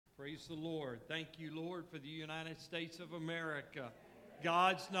Praise the Lord. Thank you, Lord, for the United States of America.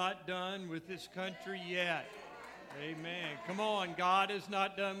 God's not done with this country yet. Amen. Come on, God is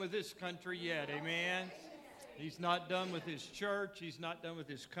not done with this country yet. Amen. He's not done with his church. He's not done with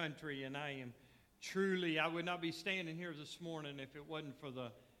his country. And I would not be standing here this morning if it wasn't for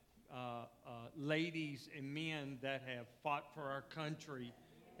the ladies and men that have fought for our country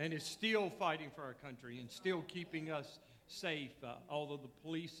and is still fighting for our country and still keeping us safe. All of the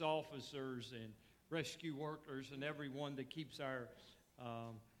police officers and rescue workers and everyone that keeps our,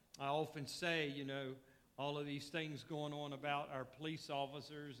 I often say, all of these things going on about our police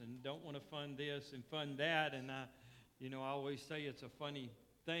officers and don't want to fund this and fund that. And I always say it's a funny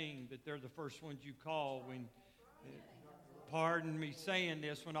thing that they're the first ones you call when, pardon me saying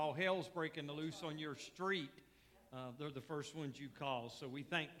this, when all hell's breaking loose on your street, they're the first ones you call. So we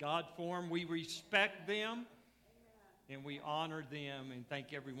thank God for them. We respect them and we honor them and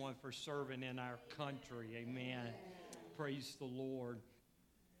thank everyone for serving in our country. Amen. Praise the Lord.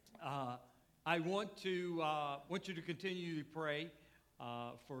 I want you to continue to pray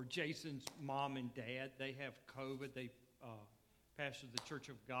for Jason's mom and dad. They have COVID. They pastor the Church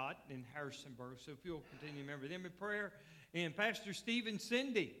of God in Harrisonburg. So if you'll continue to remember them in prayer. And Pastor Steve and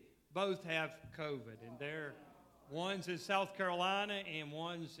Cindy both have COVID. And one's in South Carolina and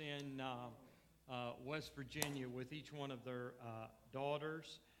one's in West Virginia with each one of their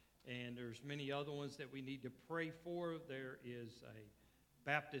daughters. And there's many other ones that we need to pray for. There is a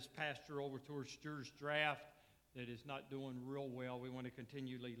Baptist pastor over towards Steers Draft that is not doing real well. We want to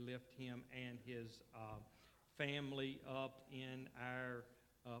continually lift him and his family up in our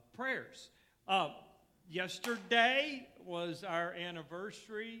prayers. Yesterday was our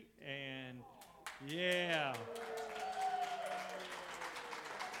anniversary, and yeah.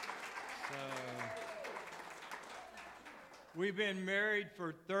 So we've been married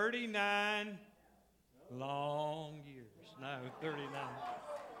for 39 long years. No, 39.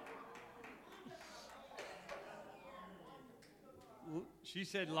 She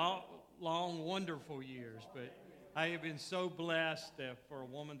said long, wonderful years, but I have been so blessed for a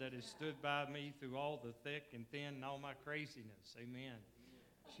woman that has stood by me through all the thick and thin and all my craziness. Amen.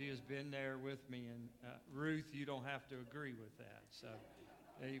 She has been there with me, and Ruth, you don't have to agree with that. So,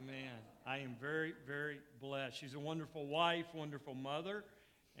 amen. I am very, very blessed. She's a wonderful wife, wonderful mother,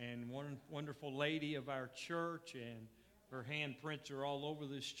 and one wonderful lady of our church, and her handprints are all over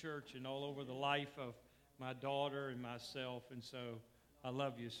this church and all over the life of my daughter and myself, and so I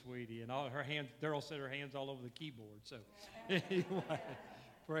love you, sweetie. And all her hands, Daryl said her hands all over the keyboard. So anyway,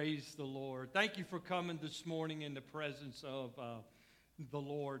 praise the Lord. Thank you for coming this morning in the presence of the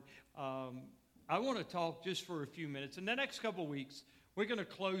Lord. I want to talk just for a few minutes. In the next couple of weeks, we're going to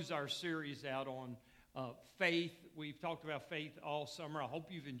close our series out on faith. We've talked about faith all summer. I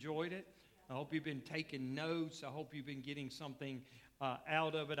hope you've enjoyed it. I hope you've been taking notes. I hope you've been getting something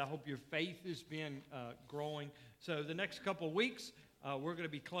out of it. I hope your faith has been growing. So the next couple of weeks, we're going to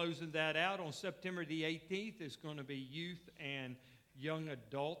be closing that out. On September the 18th, it's going to be youth and young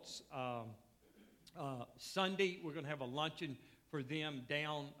adults. Sunday, we're going to have a luncheon for them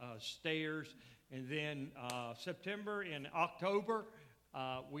downstairs. And then September and October,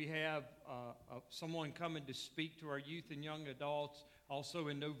 we have someone coming to speak to our youth and young adults, also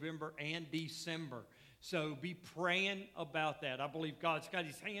in November and December. So be praying about that. I believe God's got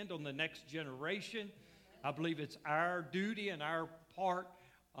his hand on the next generation. I believe it's our duty and our part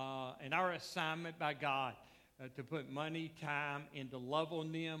and our assignment by God to put money, time, and to love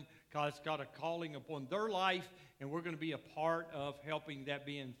on them. God's got a calling upon their life, and we're going to be a part of helping that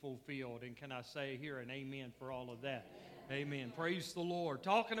being fulfilled. And can I say here an amen for all of that? Amen. Praise the Lord.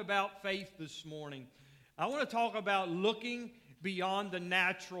 Talking about faith this morning, I want to talk about looking beyond the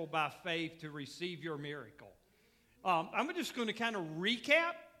natural by faith to receive your miracle. I'm just going to kind of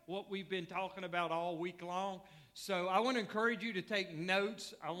recap what we've been talking about all week long. So I want to encourage you to take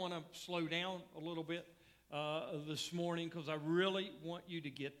notes. I want to slow down a little bit this morning because I really want you to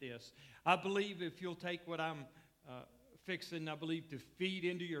get this. I believe if you'll take what I'm fixing, I believe, to feed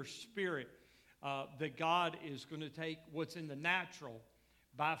into your spirit, that God is going to take what's in the natural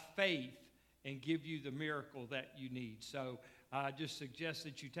by faith and give you the miracle that you need. So I just suggest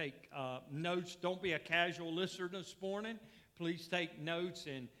that you take notes. Don't be a casual listener this morning. Please take notes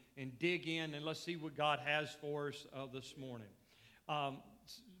and dig in, and let's see what God has for us this morning.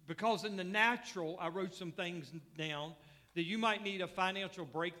 Because in the natural, I wrote some things down that you might need a financial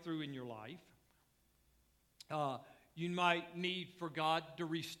breakthrough in your life. You might need for God to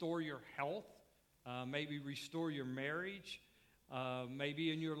restore your health, maybe restore your marriage.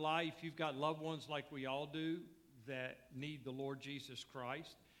 Maybe in your life you've got loved ones like we all do that need the Lord Jesus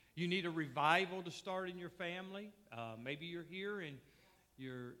Christ. You need a revival to start in your family. Maybe you're here and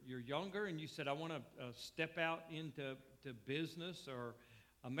you're younger and you said, I want to step out into business, or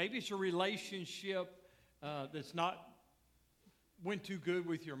maybe it's a relationship that's not went too good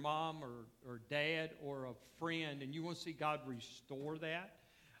with your mom or dad or a friend, and you want to see God restore that.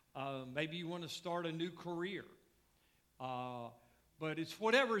 Maybe you want to start a new career. But it's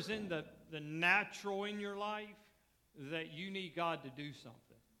whatever's in the natural in your life that you need God to do something.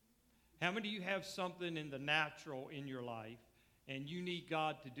 How many of you have something in the natural in your life and you need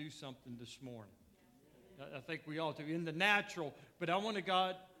God to do something this morning? I think we all do. In the natural, but I want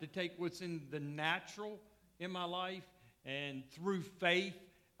God to take what's in the natural in my life, and through faith,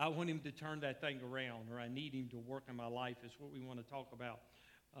 I want Him to turn that thing around, or I need Him to work in my life. Is what we want to talk about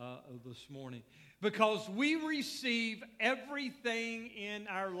this morning. Because we receive everything in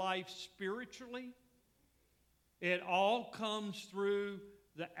our life spiritually. It all comes through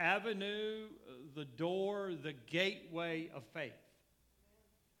the avenue, the door, the gateway of faith.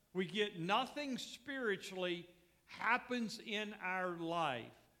 We get nothing spiritually happens in our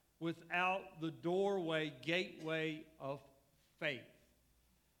life without the doorway, gateway of faith.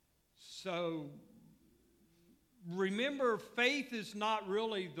 So remember, faith is not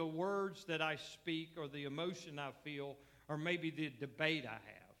really the words that I speak or the emotion I feel or maybe the debate I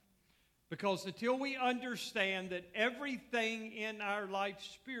have. Because until we understand that everything in our life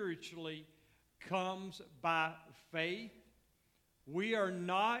spiritually comes by faith, we are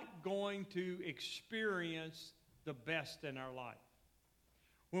not going to experience the best in our life.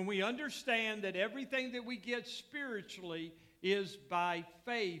 When we understand that everything that we get spiritually is by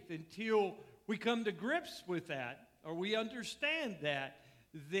faith, until we come to grips with that or we understand that,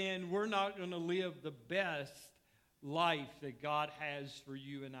 then we're not going to live the best life that God has for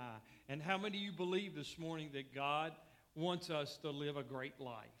you and I. And how many of you believe this morning that God wants us to live a great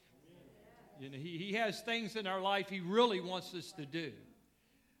life? You know, He has things in our life He really wants us to do.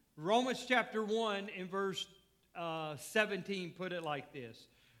 Romans chapter 1 in verse 17 put it like this.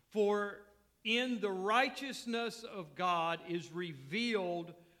 For in the righteousness of God is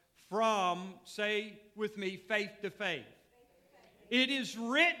revealed from, say with me, faith to faith. It is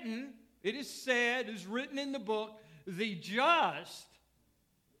written, it is said, it is written in the book, the just,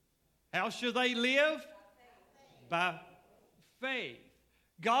 how shall they live? By faith.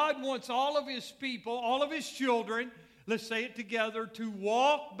 God wants all of His people, all of His children, let's say it together, to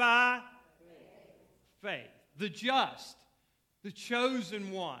walk by faith. The just, the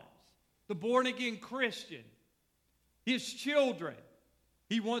chosen ones, the born-again Christian, His children.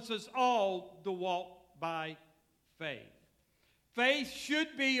 He wants us all to walk by faith. Faith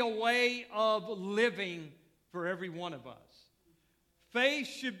should be a way of living for every one of us. Faith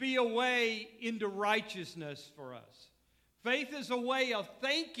should be a way into righteousness for us. Faith is a way of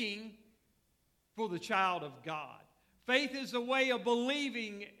thinking for the child of God. Faith is a way of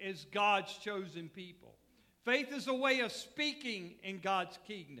believing as God's chosen people. Faith is a way of speaking in God's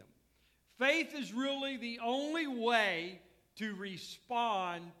kingdom. Faith is really the only way to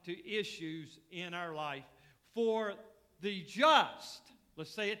respond to issues in our life. For the just, let's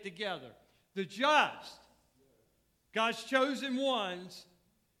say it together, the just, God's chosen ones,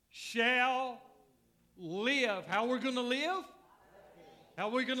 shall live. How we're going to live? How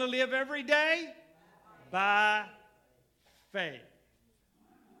we're going to live every day? By faith.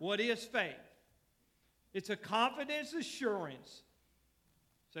 What is faith? It's a confidence assurance.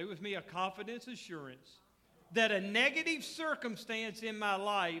 Say with me, a confidence assurance that a negative circumstance in my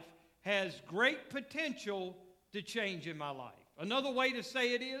life has great potential to change in my life. Another way to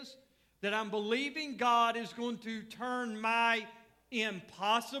say it is that I'm believing God is going to turn my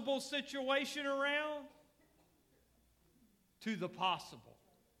impossible situation around to the possible.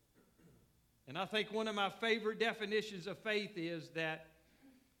 And I think one of my favorite definitions of faith is that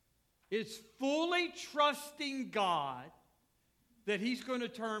it's fully trusting God that He's going to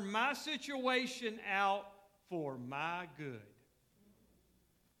turn my situation out for my good.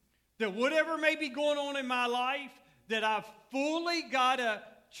 That whatever may be going on in my life, that I've fully got to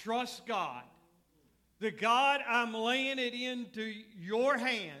trust God. That God, I'm laying it into your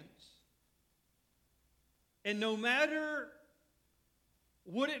hands. And no matter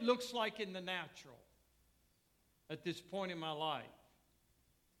what it looks like in the natural at this point in my life,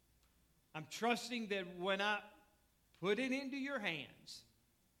 I'm trusting that when I put it into your hands,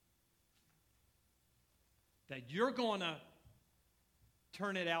 that you're going to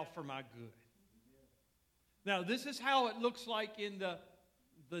turn it out for my good. Now, this is how it looks like in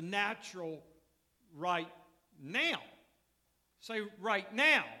the natural right now. Say right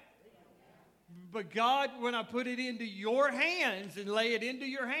now. But God, when I put it into your hands and lay it into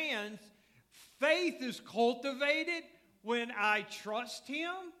your hands, faith is cultivated when I trust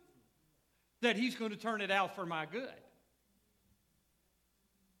Him that He's going to turn it out for my good.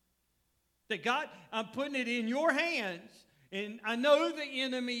 That God, I'm putting it in your hands, and I know the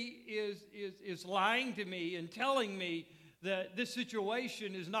enemy is lying to me and telling me that this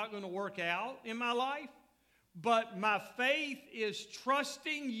situation is not going to work out in my life, but my faith is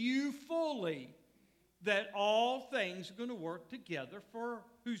trusting you fully that all things are going to work together for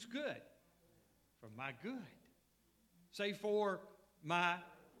who's good? For my good. Say, for my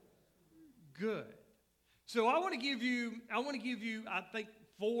good. So I want to give you, I think,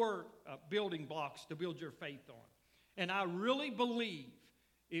 4 building blocks to build your faith on. And I really believe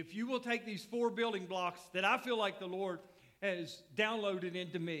if you will take these 4 building blocks that I feel like the Lord has downloaded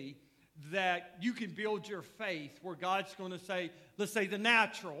into me, that you can build your faith where God's going to say, let's say the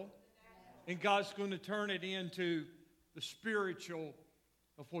natural, and God's going to turn it into the spiritual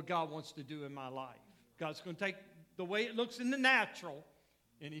of what God wants to do in my life. God's going to take the way it looks in the natural,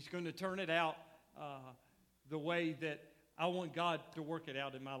 and He's going to turn it out the way that I want God to work it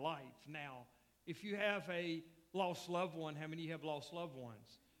out in my life. Now, if you have a lost loved one, how many of you have lost loved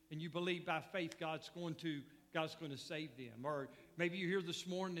ones? And you believe by faith God's going to save them. Or maybe you hear this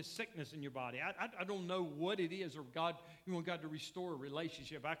morning there's sickness in your body. I don't know what it is, or you want God to restore a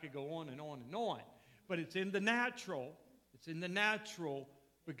relationship. I could go on and on and on. But it's in the natural. It's in the natural.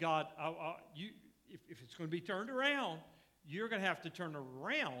 But God, if it's going to be turned around, you're going to have to turn it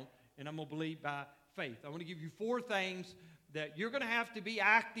around, and I'm going to believe by faith. I want to give you 4 things that you're going to have to be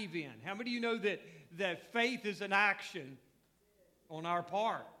active in. How many of you know that faith is an action on our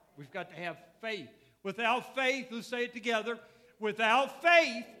part? We've got to have faith. Without faith, let's say it together, without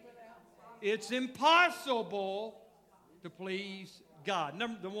faith, it's impossible to please God.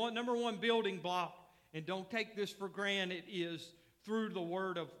 Number one building block, and don't take this for granted, is through the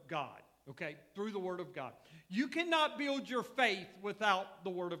Word of God. Okay? Through the Word of God. You cannot build your faith without the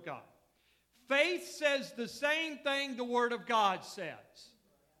Word of God. Faith says the same thing the Word of God says.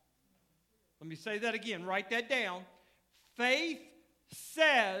 Let me say that again. Write that down. Faith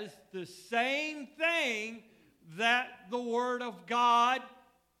says the same thing that the Word of God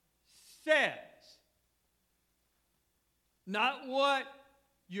says. Not what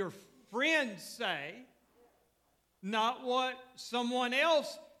your friends say, not what someone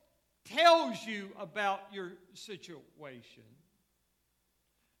else tells you about your situation,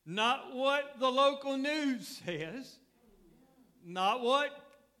 not what the local news says, not what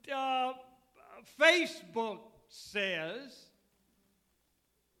Facebook says,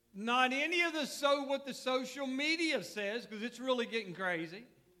 not any of what the social media says, because it's really getting crazy.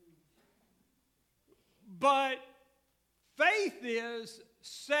 But faith is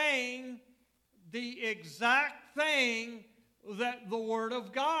saying the exact thing that the Word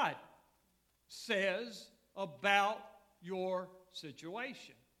of God says about your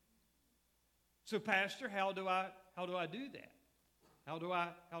situation. So, Pastor, how do I do that? How do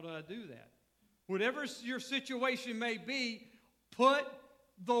I do that? Whatever your situation may be, put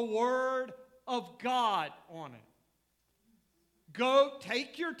the Word of God on it. Go,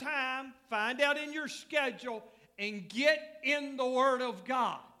 take your time, find out in your schedule, and get in the Word of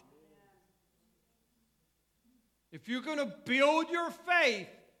God. If you're going to build your faith,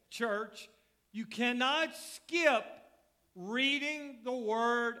 church, you cannot skip reading the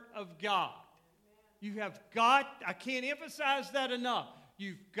Word of God. You have got, I can't emphasize that enough,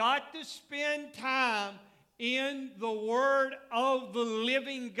 you've got to spend time in the Word of the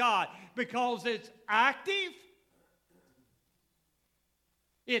living God, because it's active,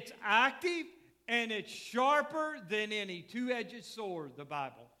 and it's sharper than any two-edged sword, the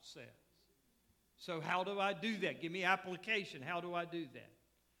Bible says. So how do I do that? Give me application. How do I do that?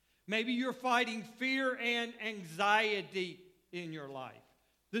 Maybe you're fighting fear and anxiety in your life.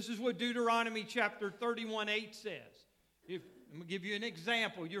 This is what Deuteronomy chapter 31:8 says. I'm going to give you an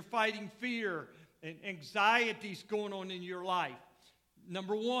example. You're fighting fear and anxieties going on in your life.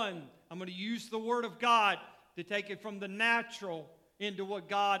 Number one, I'm going to use the Word of God to take it from the natural into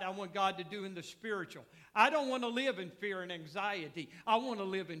what I want God to do in the spiritual. I don't want to live in fear and anxiety. I want to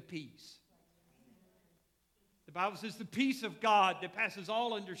live in peace. The Bible says the peace of God that passes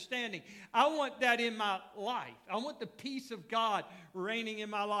all understanding. I want that in my life. I want the peace of God reigning in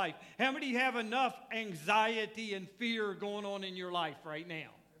my life. How many have enough anxiety and fear going on in your life right now?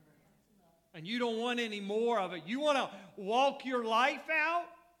 And you don't want any more of it. You want to walk your life out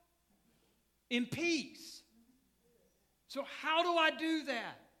in peace. So how do I do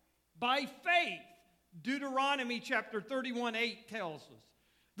that? By faith. Deuteronomy chapter 31:8 tells us.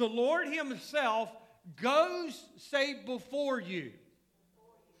 The Lord himself goes, say, before you,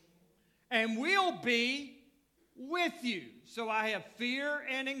 and will be with you. So I have fear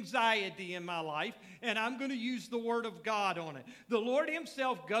and anxiety in my life, and I'm going to use the Word of God on it. The Lord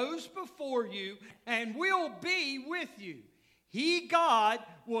himself goes before you and will be with you. He, God,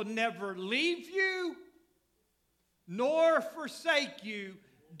 will never leave you nor forsake you.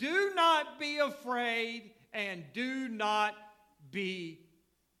 Do not be afraid and do not be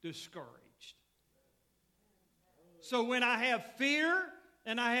discouraged. So when I have fear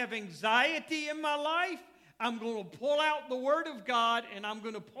and I have anxiety in my life, I'm going to pull out the Word of God, and I'm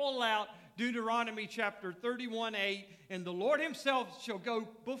going to pull out Deuteronomy chapter 31:8, and the Lord himself shall go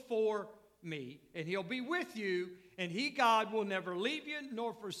before me, and he'll be with you, and he, God, will never leave you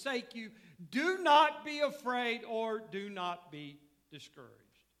nor forsake you. Do not be afraid or do not be discouraged.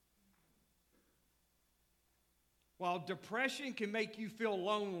 While depression can make you feel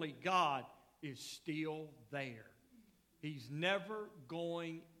lonely, God is still there. He's never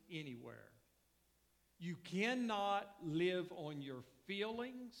going anywhere. You cannot live on your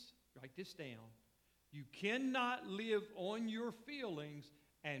feelings. Write this down. You cannot live on your feelings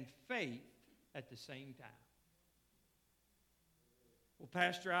and faith at the same time. Well,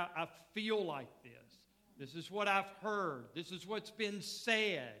 Pastor, I feel like this. This is what I've heard. This is what's been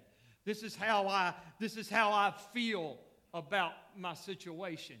said. This is how I feel about my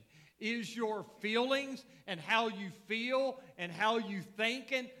situation. Is your feelings and how you feel and how you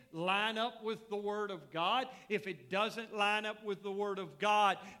thinking line up with the Word of God? If it doesn't line up with the Word of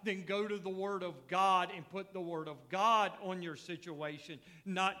God, then go to the Word of God and put the Word of God on your situation,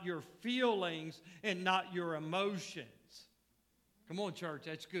 not your feelings and not your emotions. Come on, church,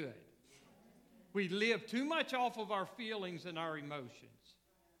 that's good. We live too much off of our feelings and our emotions.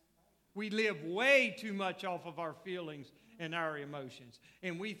 We live way too much off of our feelings and our emotions.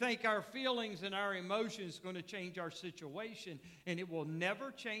 And we think our feelings and our emotions are going to change our situation, and it will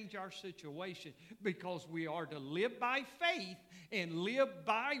never change our situation, because we are to live by faith and live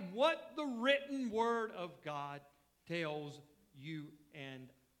by what the written Word of God tells you and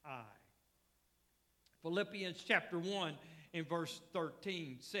I. Philippians chapter 1 and verse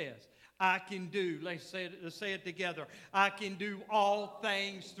 13 says, I can do, let's say it together, I can do all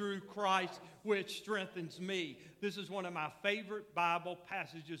things through Christ which strengthens me. This is one of my favorite Bible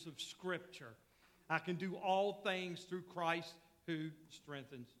passages of Scripture. I can do all things through Christ who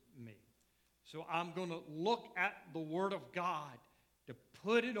strengthens me. So I'm going to look at the Word of God to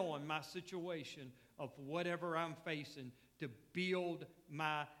put it on my situation of whatever I'm facing to build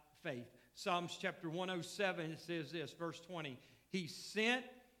my faith. Psalms chapter 107 says this, verse 20, He sent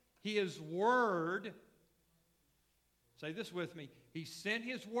His Word, say this with me, He sent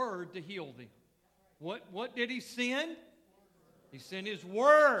His Word to heal them. What did He send? He sent His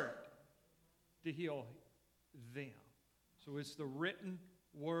Word to heal them. So it's the written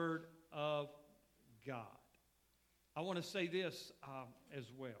Word of God. I want to say this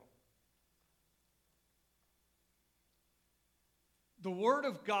as well. The Word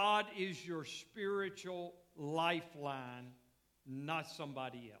of God is your spiritual lifeline, not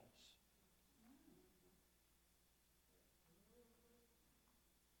somebody else.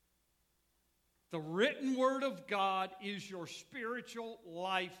 The written Word of God is your spiritual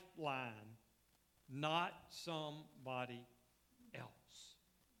lifeline, not somebody else.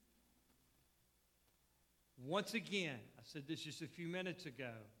 Once again, I said this just a few minutes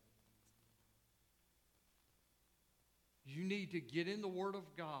ago. You need to get in the Word of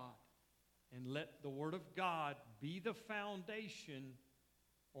God and let the Word of God be the foundation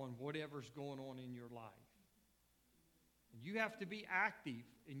on whatever's going on in your life. And you have to be active,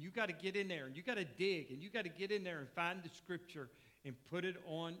 and you got to get in there, and you got to dig, and you got to get in there and find the Scripture and put it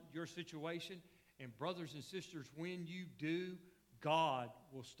on your situation. And brothers and sisters, when you do, God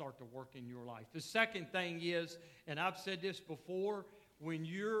will start to work in your life. The second thing is, and I've said this before, when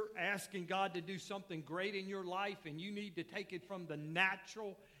you're asking God to do something great in your life and you need to take it from the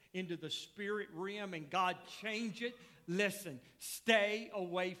natural into the spirit realm and God change it, listen, stay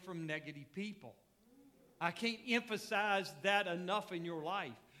away from negative people. I can't emphasize that enough in your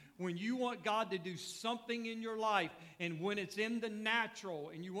life. When you want God to do something in your life, and when it's in the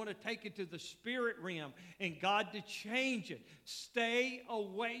natural and you want to take it to the spirit realm and God to change it, stay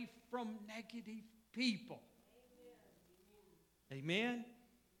away from negative people. Amen?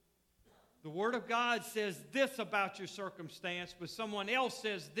 The Word of God says this about your circumstance, but someone else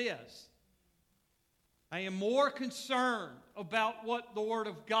says this. I am more concerned about what the Word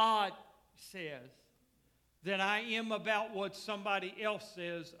of God says than I am about what somebody else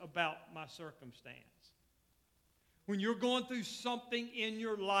says about my circumstance. When you're going through something in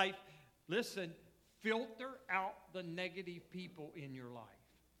your life, listen, filter out the negative people in your life.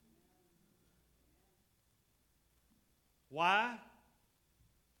 Why?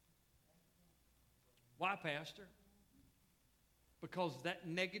 Why, Pastor? Because that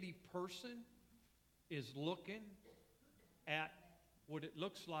negative person is looking at what it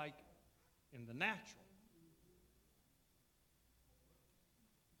looks like in the natural.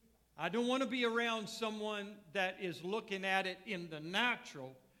 I don't want to be around someone that is looking at it in the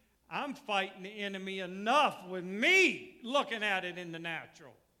natural. I'm fighting the enemy enough with me looking at it in the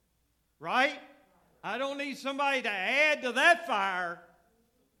natural. Right? I don't need somebody to add to that fire.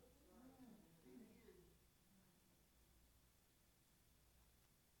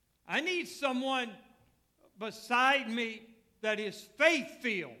 I need someone beside me that is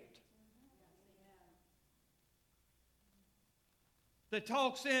faith-filled. That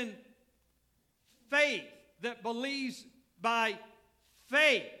talks in faith, that believes by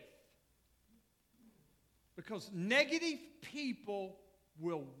faith. Because negative people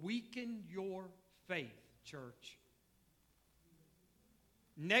will weaken your faith, church.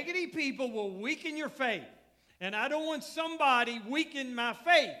 Negative people will weaken your faith. And I don't want somebody weaken my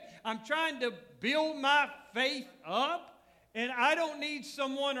faith. I'm trying to build my faith up, and I don't need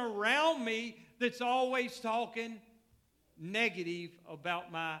someone around me that's always talking negative about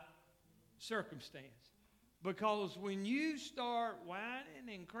my circumstance. Because when you start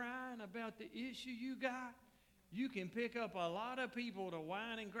whining and crying about the issue you got, you can pick up a lot of people to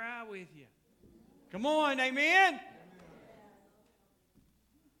whine and cry with you. Come on, amen?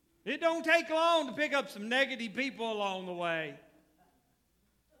 It don't take long to pick up some negative people along the way.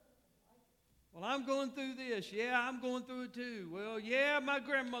 Well, I'm going through this. Yeah, I'm going through it too. Well, yeah, my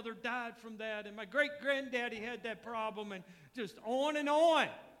grandmother died from that, and my great-granddaddy had that problem, and just on and on.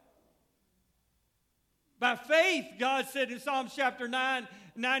 By faith, God said in Psalms chapter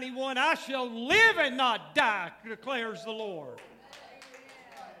 91, I shall live and not die, declares the Lord.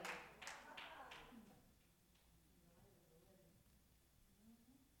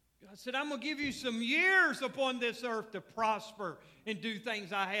 God said, I'm going to give you some years upon this earth to prosper and do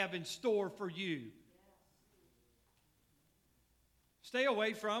things I have in store for you. Stay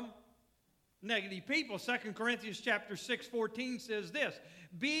away from negative people. 2 Corinthians chapter 6:14 says this,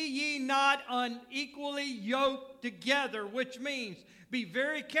 be ye not unequally yoked together, which means be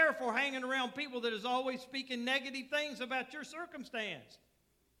very careful hanging around people that is always speaking negative things about your circumstance.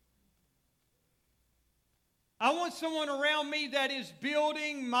 I want someone around me that is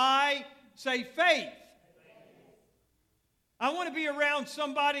building my, say, faith. I want to be around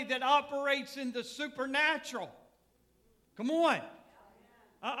somebody that operates in the supernatural. Come on.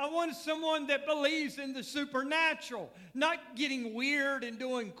 I want someone that believes in the supernatural, not getting weird and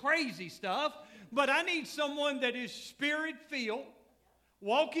doing crazy stuff, but I need someone that is spirit-filled,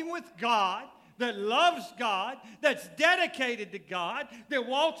 walking with God, that loves God, that's dedicated to God, that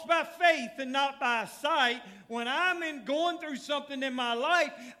walks by faith and not by sight. When I'm going through something in my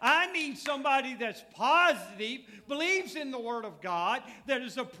life, I need somebody that's positive, believes in the Word of God, that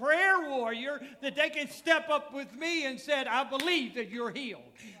is a prayer warrior, that they can step up with me and said, I believe that you're healed.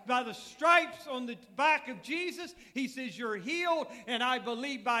 By the stripes on the back of Jesus, he says, you're healed, and I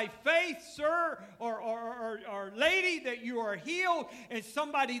believe by faith, sir or lady, that you are healed, and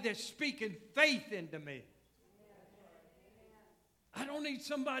somebody that's speaking faith into me. I don't need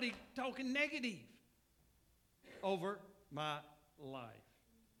somebody talking negative over my life.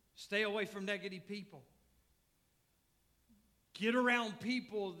 Stay away from negative people. Get around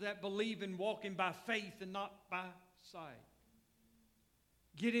people that believe in walking by faith and not by sight.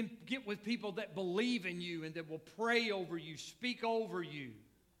 Get with people that believe in you and that will pray over you, speak over you.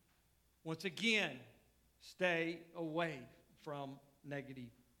 Once again, stay away from negative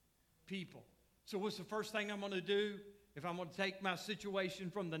people. So what's the first thing I'm going to do if I'm going to take my situation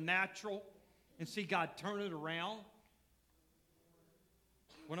from the natural and see God turn it around?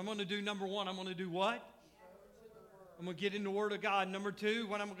 What I'm going to do, number one, I'm going to do what? I'm going to get in the Word of God. Number two,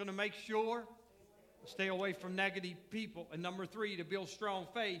 what I'm going to make sure? Stay away from negative people. And number three, to build strong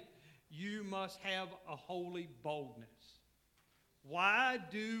faith, you must have a holy boldness. Why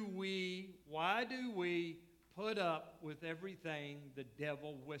do we put up with everything the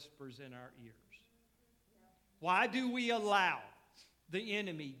devil whispers in our ears? Why do we allow the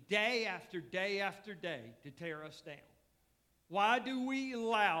enemy day after day after day to tear us down? Why do we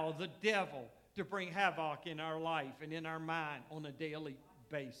allow the devil to bring havoc in our life and in our mind on a daily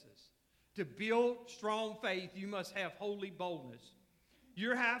basis? To build strong faith, you must have holy boldness.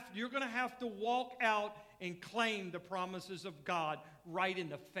 You're going to have to walk out and claim the promises of God right in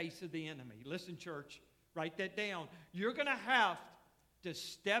the face of the enemy. Listen, church, Write that down. You're going to have to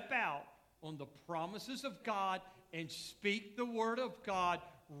step out on the promises of God and speak the word of God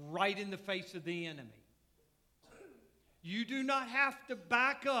right in the face of the enemy. You do not have to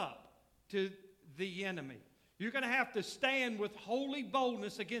back up to the enemy. You're going to have to stand with holy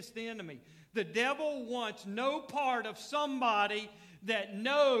boldness against the enemy. The devil wants no part of somebody that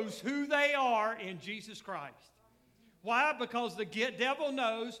knows who they are in Jesus Christ. Why? Because the devil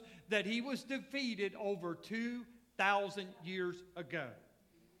knows that he was defeated over 2,000 years ago.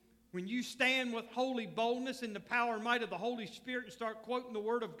 When you stand with holy boldness in the power and might of the Holy Spirit and start quoting the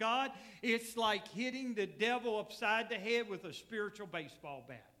Word of God, it's like hitting the devil upside the head with a spiritual baseball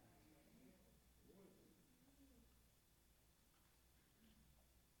bat.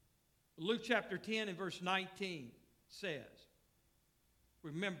 Luke chapter 10 and verse 19 says,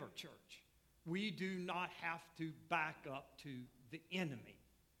 remember, church, we do not have to back up to the enemy.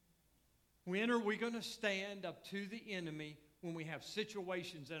 When are we going to stand up to the enemy when we have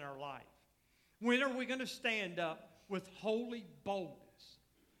situations in our life? When are we going to stand up with holy boldness?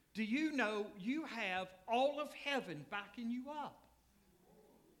 Do you know you have all of heaven backing you up?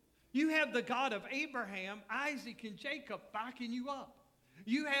 You have the God of Abraham, Isaac, and Jacob backing you up.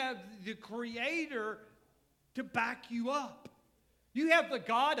 You have the Creator to back you up. You have the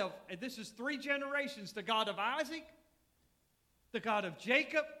God of, and this is 3 generations, the God of Isaac, the God of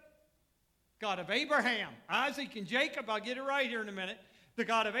Jacob, God of Abraham, Isaac, and Jacob. I'll get it right here in a minute. The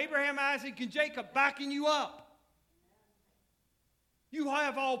God of Abraham, Isaac, and Jacob backing you up. You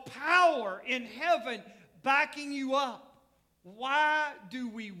have all power in heaven backing you up. Why do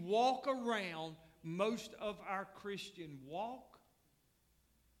we walk around most of our Christian walk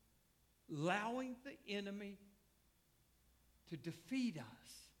allowing the enemy to defeat us?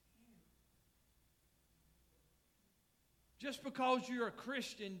 Just because you're a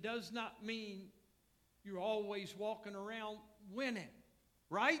Christian does not mean you're always walking around winning,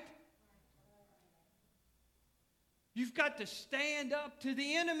 right? You've got to stand up to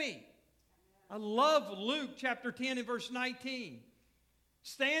the enemy. I love Luke chapter 10 and verse 19.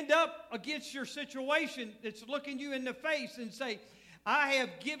 Stand up against your situation that's looking you in the face and say, I have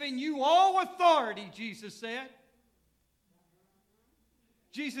given you all authority, Jesus said.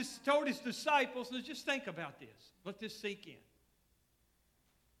 Jesus told his disciples, now just think about this. Let this sink in.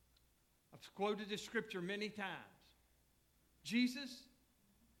 I've quoted this scripture many times. Jesus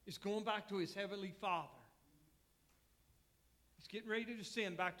is going back to his heavenly Father. He's getting ready to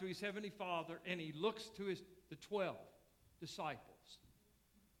ascend back to his heavenly Father, and he looks to the 12 disciples.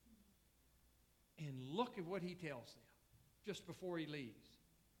 And look at what he tells them just before he leaves.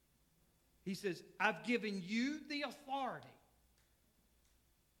 He says, I've given you the authority,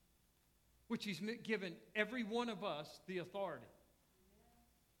 which he's given every one of us the authority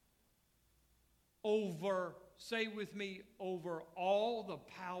over, say with me, over all the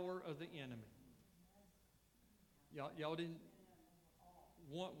power of the enemy. Y'all didn't,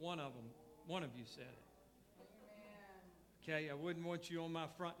 one of you said it. Okay, I wouldn't want you on my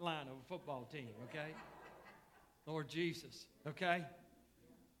front line of a football team, okay? Lord Jesus, okay?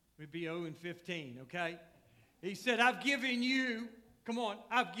 We'd be 0-15, okay? He said, I've given you, come on,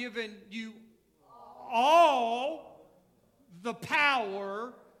 I've given you all the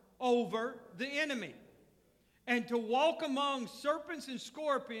power over the enemy, and to walk among serpents and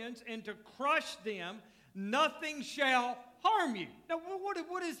scorpions and to crush them, nothing shall harm you. Now, what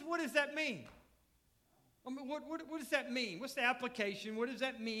does that mean? I mean, what does that mean? What's the application? What does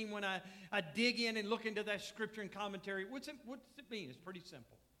that mean when I dig in and look into that scripture and commentary? What does it mean? It's pretty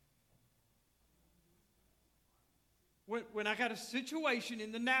simple. When I got a situation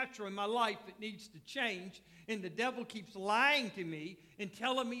in the natural in my life that needs to change, and the devil keeps lying to me and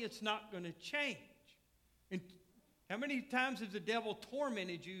telling me it's not going to change. And how many times has the devil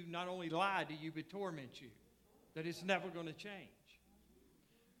tormented you, not only lied to you, but torment you, that it's never going to change?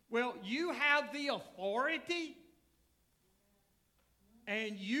 Well, you have the authority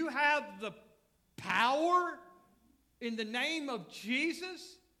and you have the power in the name of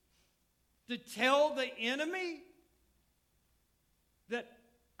Jesus to tell the enemy that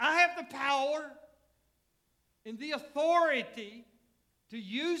I have the power and the authority to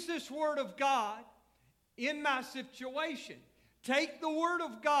use this word of God in my situation. Take the word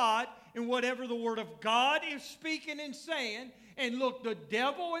of God and whatever the word of God is speaking and saying, and look the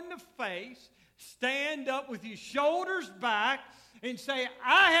devil in the face, stand up with your shoulders back, and say,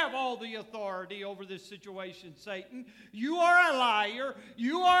 I have all the authority over this situation, Satan. You are a liar.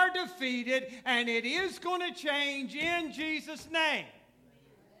 You are defeated, and it is going to change in Jesus' name.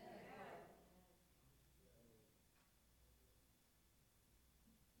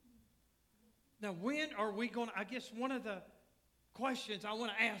 Now, when are we going to, I guess one of the questions I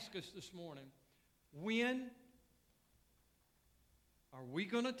want to ask us this morning, when are we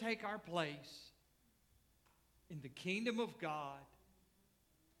going to take our place in the kingdom of God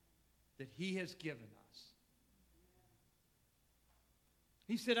that He has given us?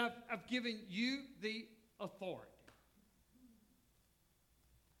 He said, I've given you the authority.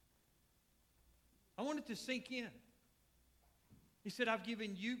 I want it to sink in. He said, I've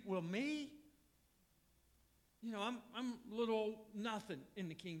given you, well, me? You know, I'm a little nothing in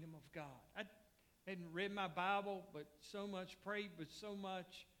the kingdom of God. I hadn't read my Bible, but so much, prayed, but so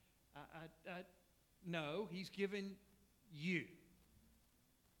much. No, He's given you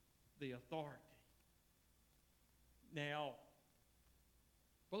the authority. Now,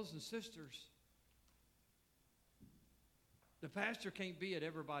 brothers and sisters, the pastor can't be at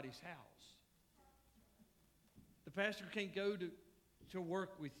everybody's house. The pastor can't go to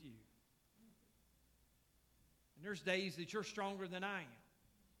work with you. And there's days that you're stronger than I am.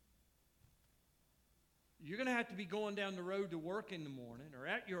 You're going to have to be going down the road to work in the morning or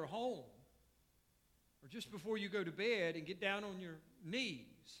at your home or just before you go to bed and get down on your knees.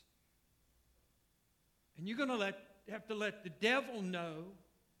 And you're going to have to let the devil know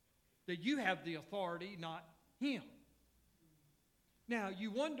that you have the authority, not him. Now, you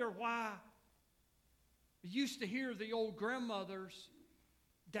wonder why you used to hear the old grandmothers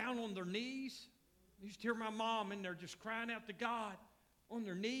down on their knees. You used to hear my mom in there just crying out to God on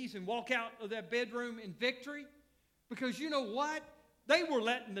their knees and walk out of that bedroom in victory. Because you know what? They were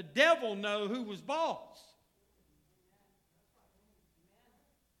letting the devil know who was boss.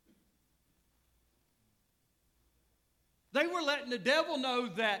 They were letting the devil know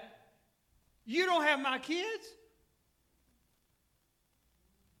that you don't have my kids.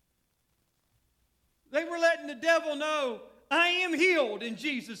 They were letting the devil know, I am healed in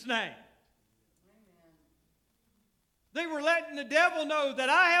Jesus' name. They were letting the devil know that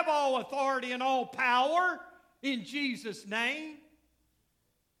I have all authority and all power in Jesus' name.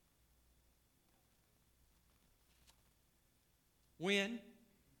 When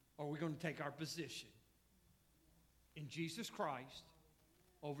are we going to take our position in Jesus Christ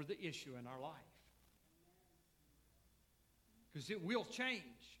over the issue in our life? Because it will change.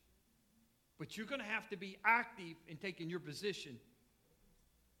 But you're going to have to be active in taking your position.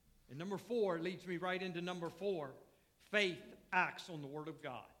 And number 4 leads me right into number 4. Faith acts on the Word of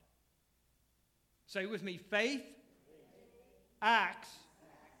God. Say with me, faith acts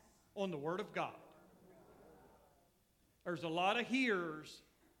on the Word of God. There's a lot of hearers,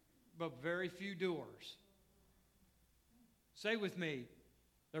 but very few doers. Say with me,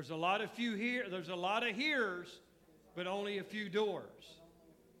 there's a lot of hearers, but only a few doers.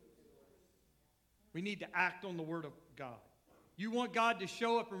 We need to act on the Word of God. You want God to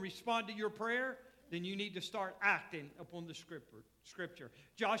show up and respond to your prayer? Then you need to start acting upon the Scripture.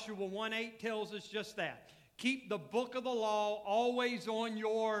 Joshua 1:8 tells us just that. Keep the book of the law always on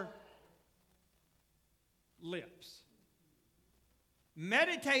your lips.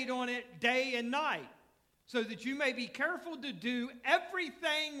 Meditate on it day and night so that you may be careful to do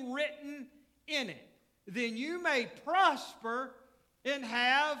everything written in it. Then you may prosper and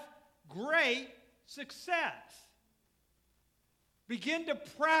have great success. Begin to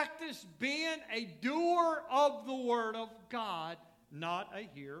practice being a doer of the Word of God, not a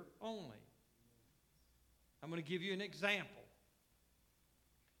hearer only. I'm going to give you an example.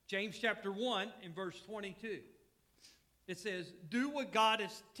 James chapter 1 and verse 22. It says, do what God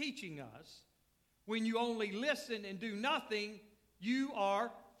is teaching us. When you only listen and do nothing, you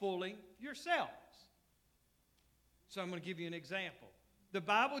are fooling yourselves. So I'm going to give you an example. The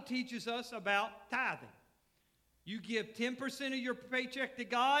Bible teaches us about tithing. You give 10% of your paycheck to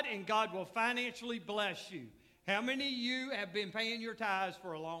God, and God will financially bless you. How many of you have been paying your tithes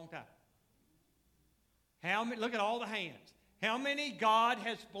for a long time? How many? Look at all the hands. How many God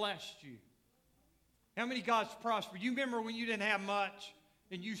has blessed you? How many God's prospered? You remember when you didn't have much,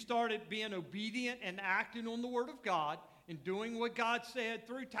 and you started being obedient and acting on the Word of God and doing what God said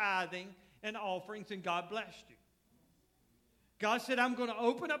through tithing and offerings, and God blessed you. God said, I'm going to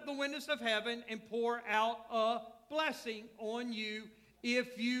open up the windows of heaven and pour out a blessing on you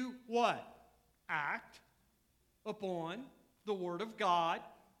if you what? Act upon the Word of God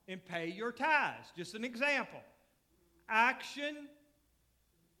and pay your tithes. Just an example. Action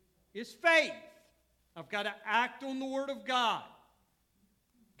is faith. I've got to act on the Word of God.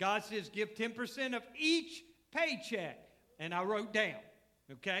 God says give 10% of each paycheck. And I wrote down,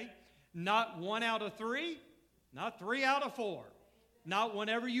 okay? Not 1 out of 3. Not 3 out of 4. Not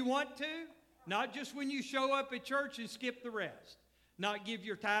whenever you want to. Not just when you show up at church and skip the rest. not give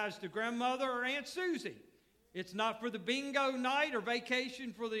your tithes to grandmother or Aunt Susie. It's not for the bingo night or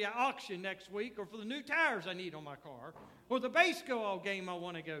vacation for the auction next week or for the new tires I need on my car or the baseball game I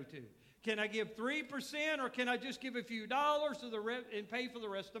want to go to. Can I give 3% or can I just give a few dollars and pay for the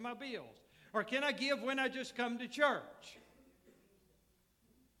rest of my bills? Or can I give when I just come to church?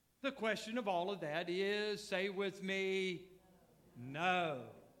 The question of all of that is, say with me, no.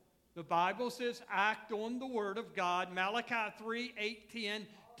 The Bible says act on the Word of God. Malachi 3, 8, 10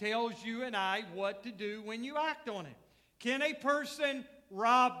 tells you and I what to do when you act on it. Can a person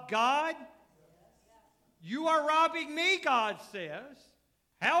rob God? You are robbing me, God says.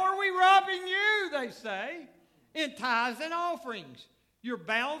 How are we robbing you, they say? In tithes and offerings. You're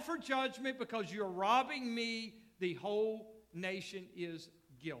bound for judgment because you're robbing me. The whole nation is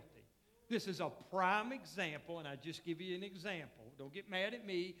guilty. This is a prime example, and I just give you an example. Don't get mad at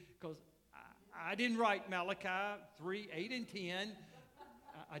me because I didn't write Malachi 3, 8, and 10.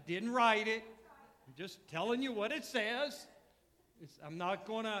 I didn't write it. I'm just telling you what it says. We're not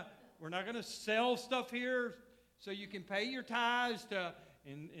going to sell stuff here so you can pay your tithes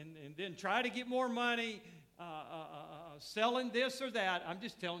and then try to get more money selling this or that. I'm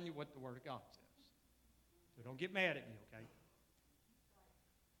just telling you what the Word of God says. So don't get mad at me, okay?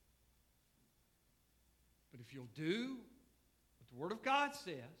 But if you'll do what the Word of God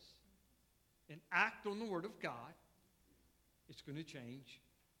says and act on the Word of God, it's going to change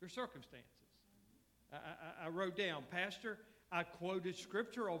your circumstances. I wrote down, Pastor, I quoted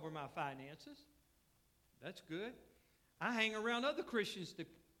Scripture over my finances. That's good. I hang around other Christians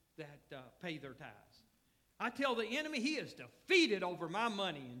that pay their tithes. I tell the enemy he is defeated over my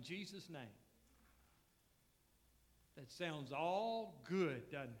money in Jesus' name. That sounds all good,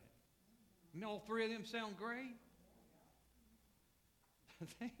 doesn't it? And all three of them sound great.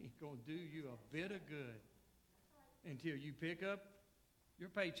 They ain't going to do you a bit of good until you pick up your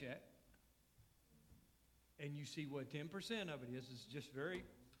paycheck and you see what 10% of it is. It's just very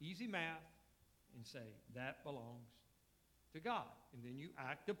easy math and say, that belongs to God. And then you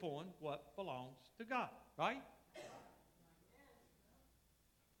act upon what belongs to God, right?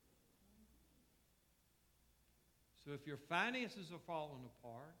 So if your finances are falling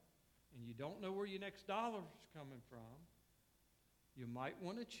apart, and you don't know where your next dollar is coming from, you might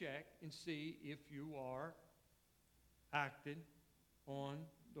want to check and see if you are acting on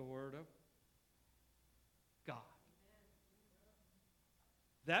the Word of God.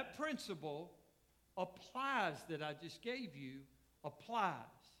 That principle applies that I just gave you, applies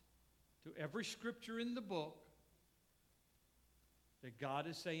to every scripture in the book that God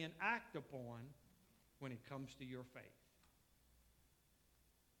is saying act upon when it comes to your faith.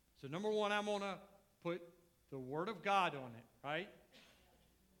 So number one, I'm going to put the Word of God on it, right?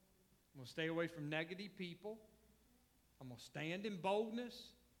 I'm going to stay away from negative people. I'm going to stand in boldness.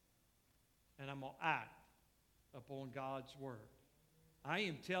 And I'm going to act upon God's Word. I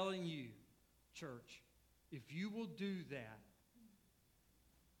am telling you, church, if you will do that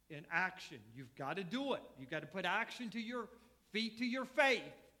in action, you've got to do it. You've got to put action to your feet, to your faith.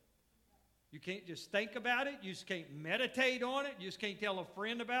 You can't just think about it. You just can't meditate on it. You just can't tell a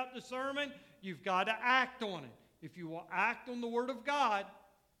friend about the sermon. You've got to act on it. If you will act on the Word of God,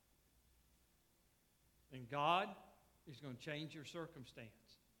 then God is going to change your circumstance.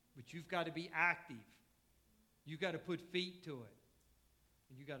 But you've got to be active. You've got to put feet to it.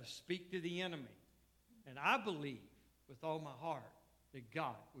 And you've got to speak to the enemy. And I believe with all my heart that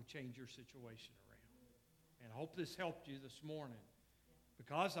God will change your situation around. And I hope this helped you this morning.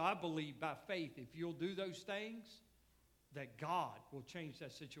 Because I believe by faith, if you'll do those things, that God will change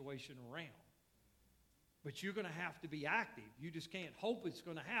that situation around. But you're going to have to be active. You just can't hope it's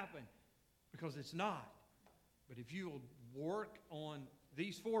going to happen because it's not. But if you will work on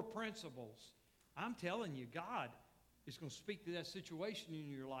these 4 principles, I'm telling you, God is going to speak to that situation in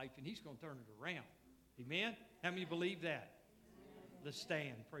your life and He's going to turn it around. Amen? How many believe that? Let's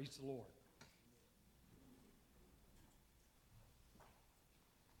stand. Praise the Lord.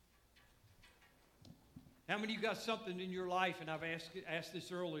 How many of you got something in your life, and I've asked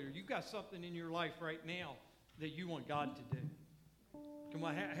this earlier, you got something in your life right now that you want God to do? Come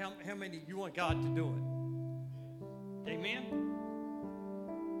on, how many of you want God to do it? Amen?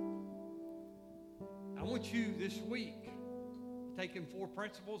 I want you this week, taking 4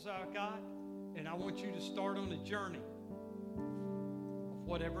 principles I've got, and I want you to start on a journey of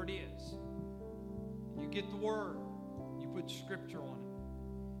whatever it is. You get the Word, you put Scripture on it.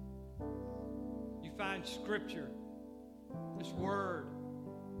 Find Scripture, this Word,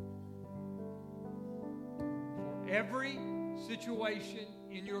 for every situation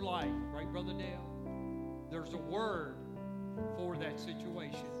in your life, right, Brother Dale? There's a Word for that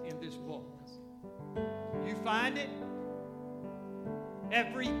situation in this book. You find it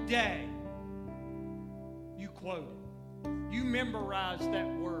every day. You quote it. You memorize that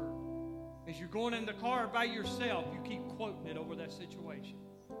word. As you're going in the car by yourself, you keep quoting it over that situation.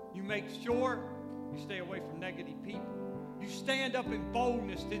 You make sure you stay away from negative people. You stand up in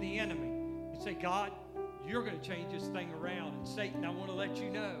boldness to the enemy and say, God, you're going to change this thing around. And Satan, I want to let you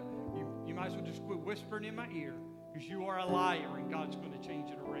know, you might as well just quit whispering in my ear, because you are a liar and God's going to change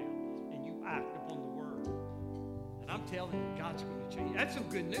it around. And you act upon the word. And I'm telling you, God's going to change. That's some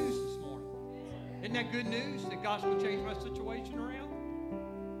good news this morning. Isn't that good news that God's going to change my situation around?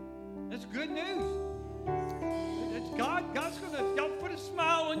 That's good news. That's God's going to put a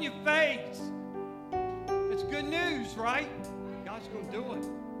smile on your face. It's good news, right? God's going to do it.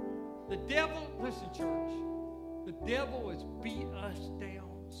 The devil, listen, church, the devil has beat us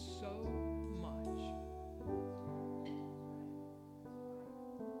down so much.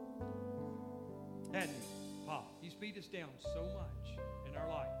 Hasn't he, Pop? He's beat us down so much in our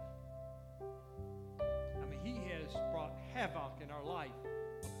life. I mean, he has brought havoc in our life,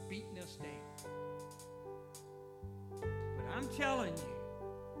 beating us down. But I'm telling you,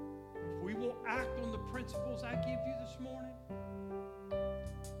 if we will act on the principles I give you this morning,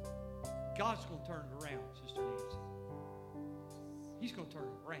 God's going to turn it around, Sister Nancy. He's going to turn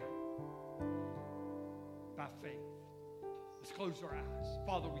it around by faith. Let's close our eyes.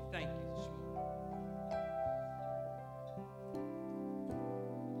 Father, we thank you this morning.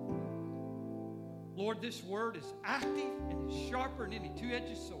 Lord, this word is active and is sharper than any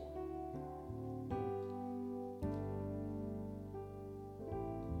two-edged sword.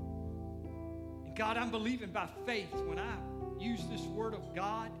 And God, I'm believing by faith when I use this word of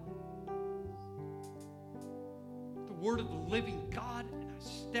God, the word of the living God, and I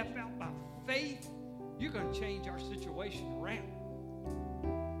step out by faith, you're going to change our situation around.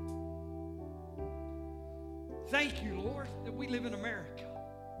 Thank you, Lord, that we live in America.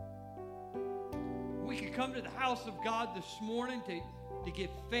 We could come to the house of God this morning to get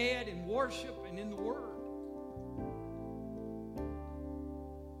fed in worship and in the Word.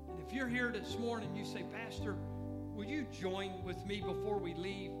 And if you're here this morning, you say, Pastor, will you join with me before we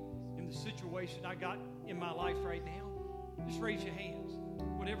leave in the situation I got in my life right now? Just raise your hands.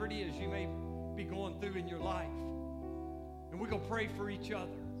 Whatever it is you may be going through in your life. And we're going to pray for each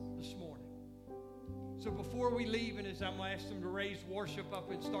other this morning. So before we leave, and as I'm going to ask them to raise worship up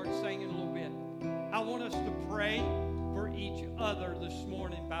and start singing a little bit, I want us to pray for each other this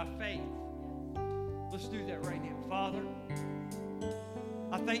morning by faith. Let's do that right now. Father,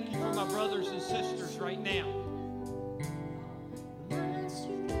 I thank you for my brothers and sisters right now.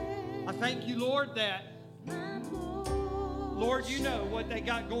 I thank you, Lord, that, Lord, you know what they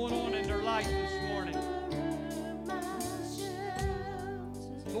got going on in their life this morning.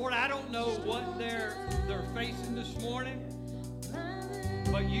 Lord, I don't know what they're facing this morning,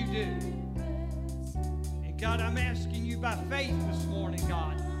 but you do. And God, I'm asking you by faith this morning,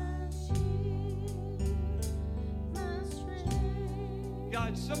 God.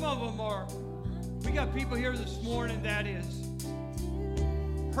 God, some of them we got people here this morning that is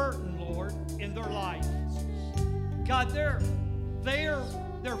hurting, Lord, in their life. God, they're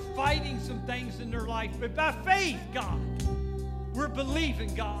fighting some things in their life, but by faith, God, we're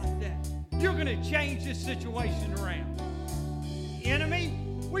believing, God, that you're going to change this situation around. Enemy,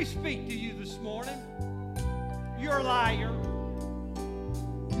 we speak to you this morning. You're a liar.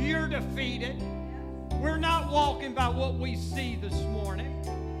 You're defeated. We're not walking by what we see this morning.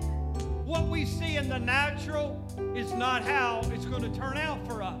 What we see in the natural is not how it's going to turn out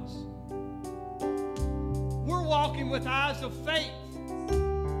for us. We're walking with eyes of faith.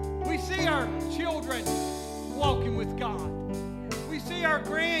 We see our children walking with God. We see our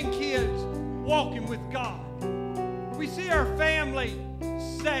grandkids walking with God. We see our family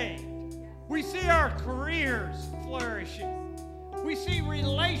saved. We see our careers flourishing. We see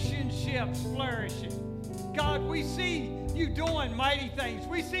relationships flourishing. God, we see you doing mighty things.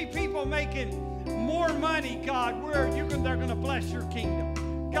 We see people making more money, God, where they're going to bless your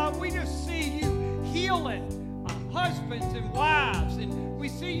kingdom. God, we just see you healing husbands and wives, and we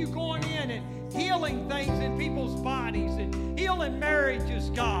see you going in and healing things in people's bodies and healing marriages,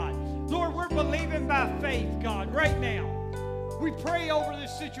 God. Lord, we're believing by faith, God, right now. We pray over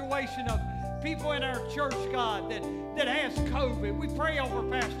this situation of people in our church, God, that has COVID. We pray over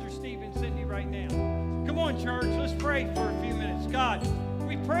Pastor Steve and Cindy right now. Come on, church, let's pray for a few minutes. God,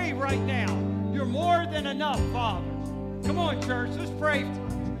 we pray right now. You're more than enough, Father. Come on, church, let's pray.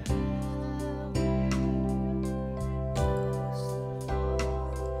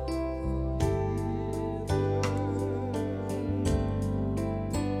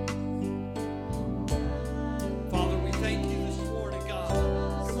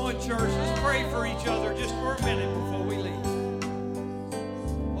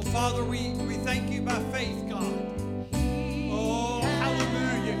 Father, we thank you by faith, God. Oh,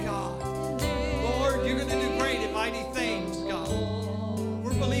 hallelujah, God. Lord, you're going to do great and mighty things, God.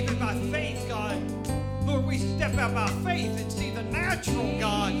 We're believing by faith, God. Lord, we step out by faith and see the natural,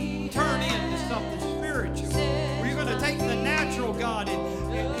 God, turn into something spiritual. We're going to take the natural, God,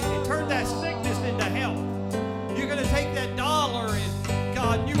 and turn that sickness into health. You're going to take that dollar and,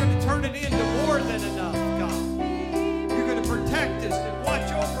 God, you're going to turn it into more than enough, God. You're going to protect us and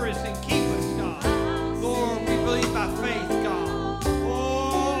watch over us and keep us, God. Lord, we believe by faith, God.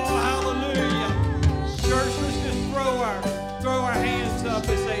 Oh, hallelujah. Church, let's just throw our hands up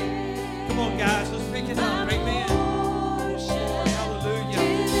and say, come on, guys, let's pick it up. Amen. Hallelujah.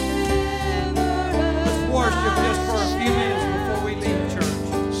 Let's worship just for a few minutes before we leave church.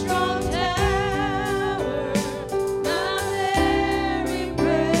 Strong tower, my very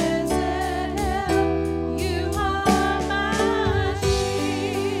present help. You are my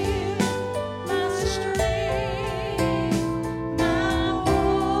shield, my strength, my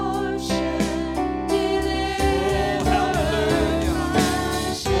portion. Oh, hallelujah.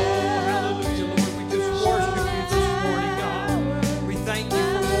 Oh, hallelujah, Lord. We just worship you this morning, God. We thank you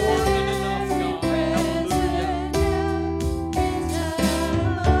for more than enough, God. Hallelujah.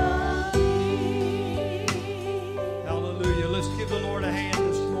 Hallelujah. Let's give the Lord a hand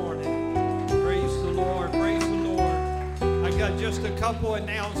this morning. Praise the Lord. Praise the Lord. I got just a couple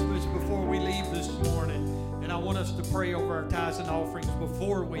announcements before we leave this morning, and I want us to pray over our tithes and offerings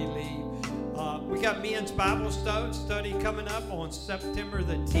before we leave. We got men's Bible study coming up on September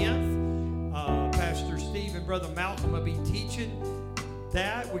the 10th. Pastor Steve and Brother Malcolm will be teaching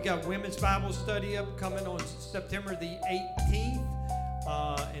that. We got women's Bible study up coming on September the 18th,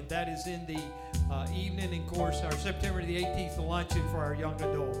 and that is in the evening. And of course, our September the 18th luncheon for our young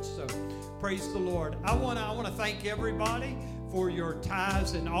adults. So praise the Lord. I want to thank everybody for your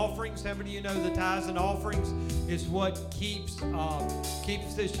tithes and offerings. How many of you know the tithes and offerings is what keeps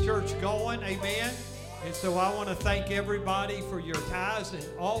this church going? Amen. And so I want to thank everybody for your tithes and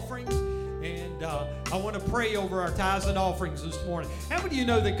offerings. And I want to pray over our tithes and offerings this morning. How many of you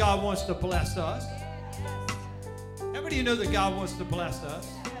know that God wants to bless us? How many of you know that God wants to bless us?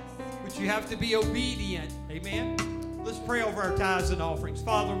 But you have to be obedient. Amen. Let's pray over our tithes and offerings.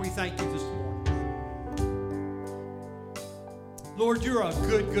 Father, we thank you this morning. Lord, you're a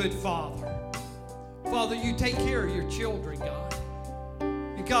good, good Father. Father, you take care of your children, God.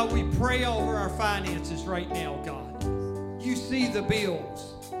 And God, we pray over our finances right now, God. You see the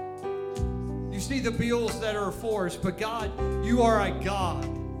bills. You see the bills that are for us. But God, you are a God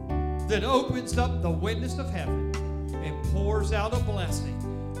that opens up the windows of heaven and pours out a blessing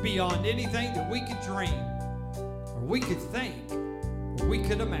beyond anything that we could dream or we could think or we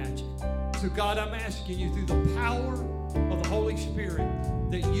could imagine. So God, I'm asking you through the power of the Holy Spirit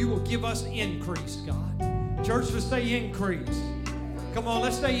that you will give us increase, God. Church, let's say increase. Come on,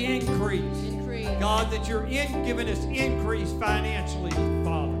 let's say increase. God, that you're giving us increase financially,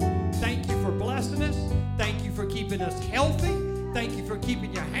 Father. Thank you for blessing us. Thank you for keeping us healthy. Thank you for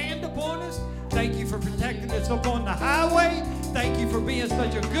keeping your hand upon us. Thank you for protecting us up on the highway. Thank you for being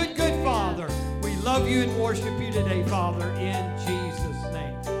such a good, good Father. We love you and worship you today, Father, in Jesus'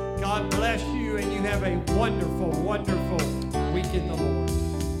 name. God bless you, and you have a wonderful, wonderful week in the Lord.